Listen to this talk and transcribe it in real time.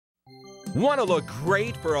Want to look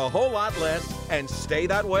great for a whole lot less and stay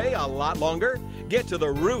that way a lot longer? Get to the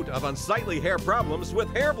root of unsightly hair problems with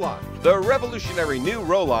Hair Block, the revolutionary new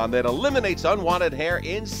roll-on that eliminates unwanted hair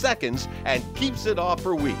in seconds and keeps it off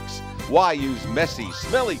for weeks. Why use messy,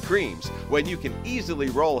 smelly creams when you can easily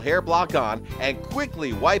roll Hair Block on and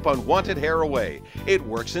quickly wipe unwanted hair away? It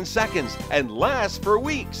works in seconds and lasts for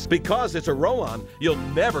weeks. Because it's a roll-on, you'll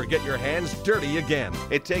never get your hands dirty again.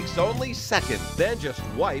 It takes only seconds, then just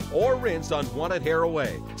wipe or rinse unwanted hair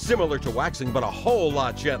away. Similar to waxing, but a whole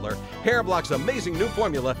lot gentler, Hair Block's amazing new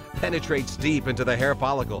formula penetrates deep into the hair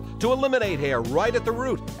follicle to eliminate hair right at the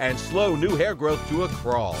root and slow new hair growth to a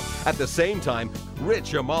crawl. At the same time,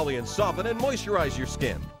 rich emollient soften and moisturize your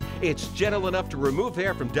skin. It's gentle enough to remove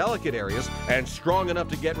hair from delicate areas and strong enough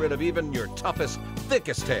to get rid of even your toughest,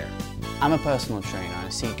 thickest hair. I'm a personal trainer and I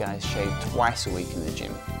see guys shave twice a week in the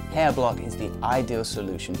gym. Hair Block is the ideal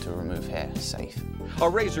solution to remove hair safe. A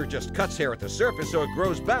razor just cuts hair at the surface so it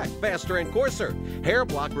grows back faster and coarser. Hair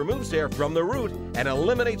Block removes hair from the root and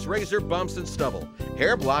eliminates razor bumps and stubble.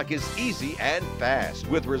 Hair Block is easy and fast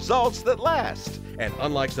with results that last. And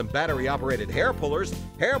unlike some battery-operated hair pullers,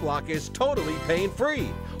 Hair Block is totally pain-free.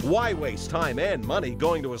 Why waste time and money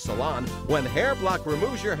going to a salon when Hair Block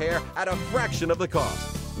removes your hair at a fraction of the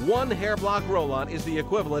cost? One Hair Block roll-on is the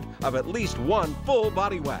equivalent of at least one full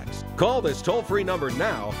body wax. Call this toll-free number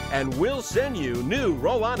now and we'll send you new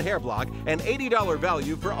roll-on Hair Block, an $80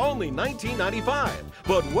 value for only $19.95.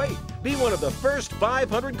 But wait, be one of the first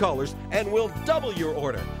 500 callers and we'll double your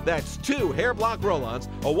order. That's 2 Hair Block roll-ons,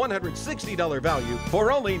 a $160 value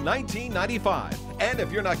for only $19.95. And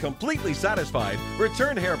if you're not completely satisfied,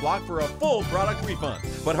 return Hair Block for a full product refund.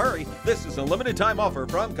 But hurry, this is a limited time offer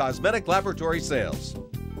from Cosmetic Laboratory Sales.